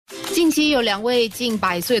近期有2位近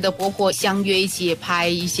100岁的婆婆相约一起拍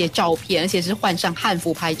一些照片，而且是换上汉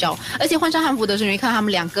服拍照。而且换上汉服的时候，你会看他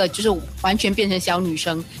们2个就是完全变成小女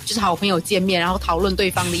生，就是好朋友见面，然后讨论对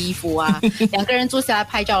方的衣服啊。2个人坐下来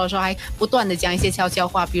拍照的时候，还不断的讲一些悄悄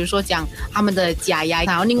话，比如说讲他们的假牙，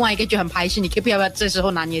然后另外一个就很排斥，你可以要不要这时候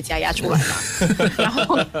拿你的假牙出来嘛？然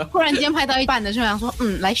后忽然间拍到一半的时候，想说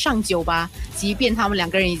来上酒吧。即便他们2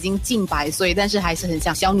个人已经近100岁，但是还是很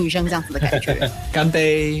像小女生这样子的感觉。干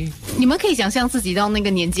杯！你们可以想象自己到那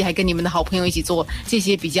个年纪，还跟你们的好朋友一起做这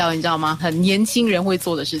些比较，你知道吗？很年轻人会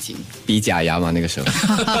做的事情。比假牙嘛，那个时候，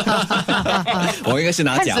我应该是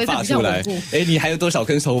拿假发出来。你还有多少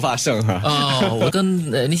根头发剩啊？我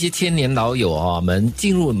跟那些千年老友们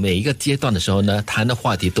进入每一个阶段的时候呢，谈的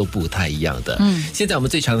话题都不太一样的。现在我们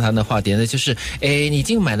最常谈的话题呢，就是你已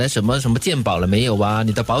经买了什么健保了没有啊？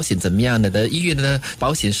你的保险怎么样？你的医院的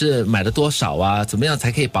保险是买了多少啊？怎么样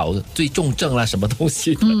才可以保最重症啦？什么东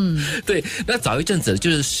西的？对。那早一阵子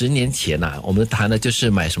就是10年前我们谈的就是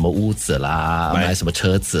买什么屋子啦，买什么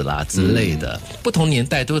车子啦之类的。不同年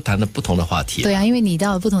代都谈了不同的话题。对啊，因为你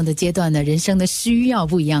到了不同的阶段呢，人生的需要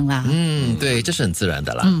不一样啦。对，这是很自然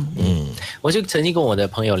的啦。我就曾经跟我的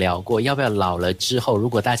朋友聊过，要不要老了之后，如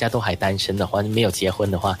果大家都还单身的话，没有结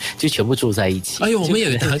婚的话，就全部住在一起。哎呦，我们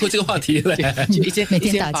也谈过这个话题嘞。就每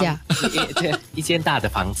天打架。一间大的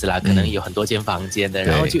房子啦，可能有很多间房间的，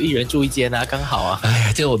然后就一人住一间啊，刚好啊。哎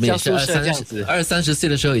呀，这个我们也是20-30岁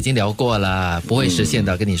的时候已经聊过啦，不会实现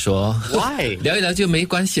的，跟你说。Why？ 聊一聊就没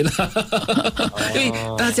关系了。因为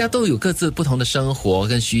大家都有各自不同的生活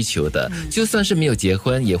跟需求的，就算是没有结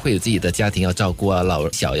婚，也会有自己的家庭要照顾啊，老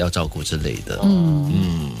小要照顾之类的。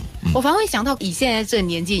我反而会想到以现在这个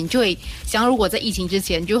年纪，你就会想，如果在疫情之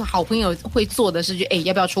前，就好朋友会做的事，就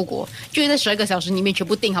要不要出国？就会在12个小时里面全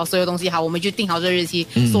部定好所有东西，好，我们就定好这日期，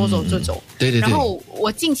说走就走。对。然后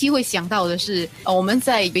我近期会想到的是，我们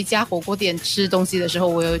在一家火锅店吃东西的时候，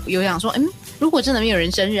我有想说，如果真的没有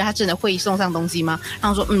人生日，他真的会送上东西吗？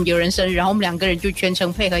然后说，有人生日，然后我们2个人就全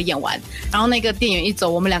程配合演完，然后那个店员一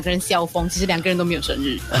走，我们2个人笑疯，其实2个人都没有生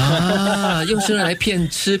日啊，用生日来骗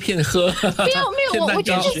吃骗喝。没有，我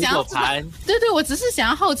就是想要对，我只是想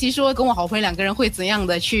要好奇说，跟我好朋友2个人会怎样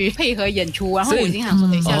的去配合演出，然后我已经想说，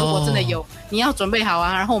等一下如果真的有，你要准备好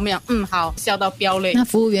啊。然后我们讲，好，笑到飙泪。那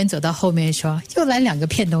服务员走到后面说，又来2个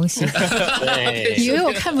骗东西。以为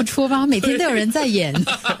我看不出吗？每天都有人在演。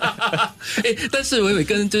但是我以为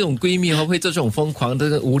跟这种闺蜜会做这种疯狂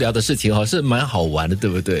的无聊的事情是蛮好玩的，对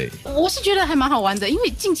不对？我是觉得还蛮好玩的，因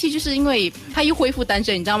为近期就是因为他又恢复单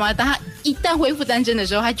身，你知道吗？当他一旦恢复单身的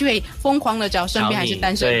时候，他就会疯狂的找身边还是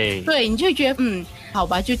单身。对，你就会觉得好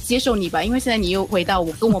吧，就接受你吧，因为现在你又回到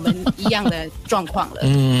跟我们一样的状况了。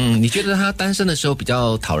你觉得他单身的时候比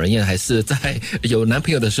较讨人厌，还是在有男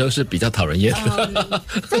朋友的时候是比较讨人厌的？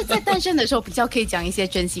在单身的时候比较可以讲一些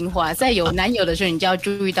真心话，在有男友的时候，你就要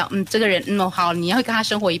注意到，这个人，好，你要跟他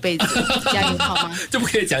生活一辈子，加油，好吗？就不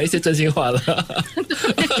可以讲一些真心话了。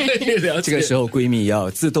这个时候闺蜜要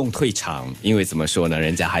自动退场，因为怎么说呢，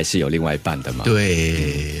人家还是有另外一半的嘛。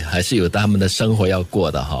对，还是有他们的生活要过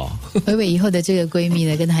的哈。伟伟以后的这个闺蜜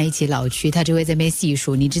呢，跟她一起老去，她就会在那边细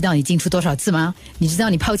数，你知道你进出多少次吗？你知道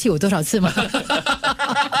你抛弃我多少次吗？